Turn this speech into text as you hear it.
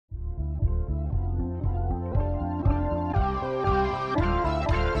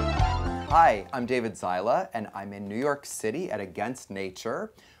Hi, I'm David Zyla, and I'm in New York City at Against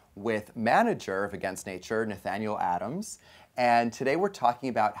Nature with manager of Against Nature, Nathaniel Adams. And today we're talking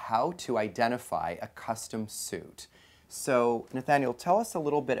about how to identify a custom suit. So, Nathaniel, tell us a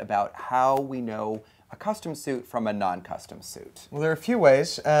little bit about how we know a custom suit from a non-custom suit. Well, there are a few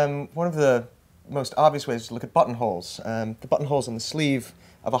ways. One of the most obvious ways is to look at buttonholes. The buttonholes on the sleeve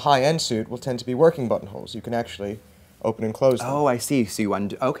of a high-end suit will tend to be working buttonholes. You can actually open and close them. Oh, I see. So you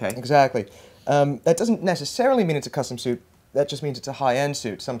undo. Okay. Exactly. That doesn't necessarily mean it's a custom suit. That just means it's a high-end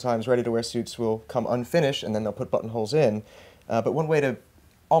suit. Sometimes ready-to-wear suits will come unfinished, and then they'll put buttonholes in. But one way to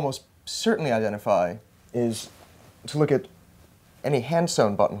almost certainly identify is to look at any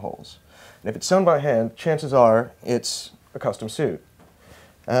hand-sewn buttonholes. And if it's sewn by hand, chances are it's a custom suit.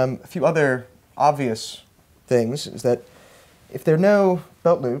 A few other obvious things is that if there are no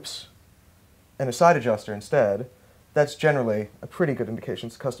belt loops and a side adjuster instead, that's generally a pretty good indication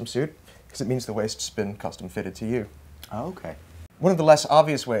it's a custom suit, because it means the waist's been custom fitted to you. Oh, okay. One of the less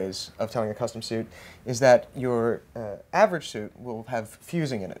obvious ways of telling a custom suit is that your average suit will have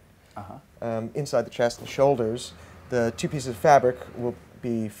fusing in it. Inside the chest and shoulders, the two pieces of fabric will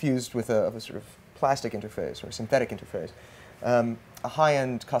be fused with a sort of plastic interface or a synthetic interface. A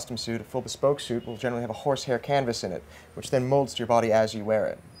high-end custom suit, a full bespoke suit, will generally have a horsehair canvas in it, which then molds to your body as you wear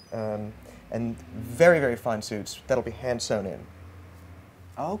it. And very, very fine suits, that'll be hand-sewn in.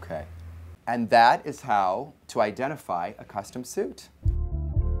 Okay. And that is how to identify a custom suit.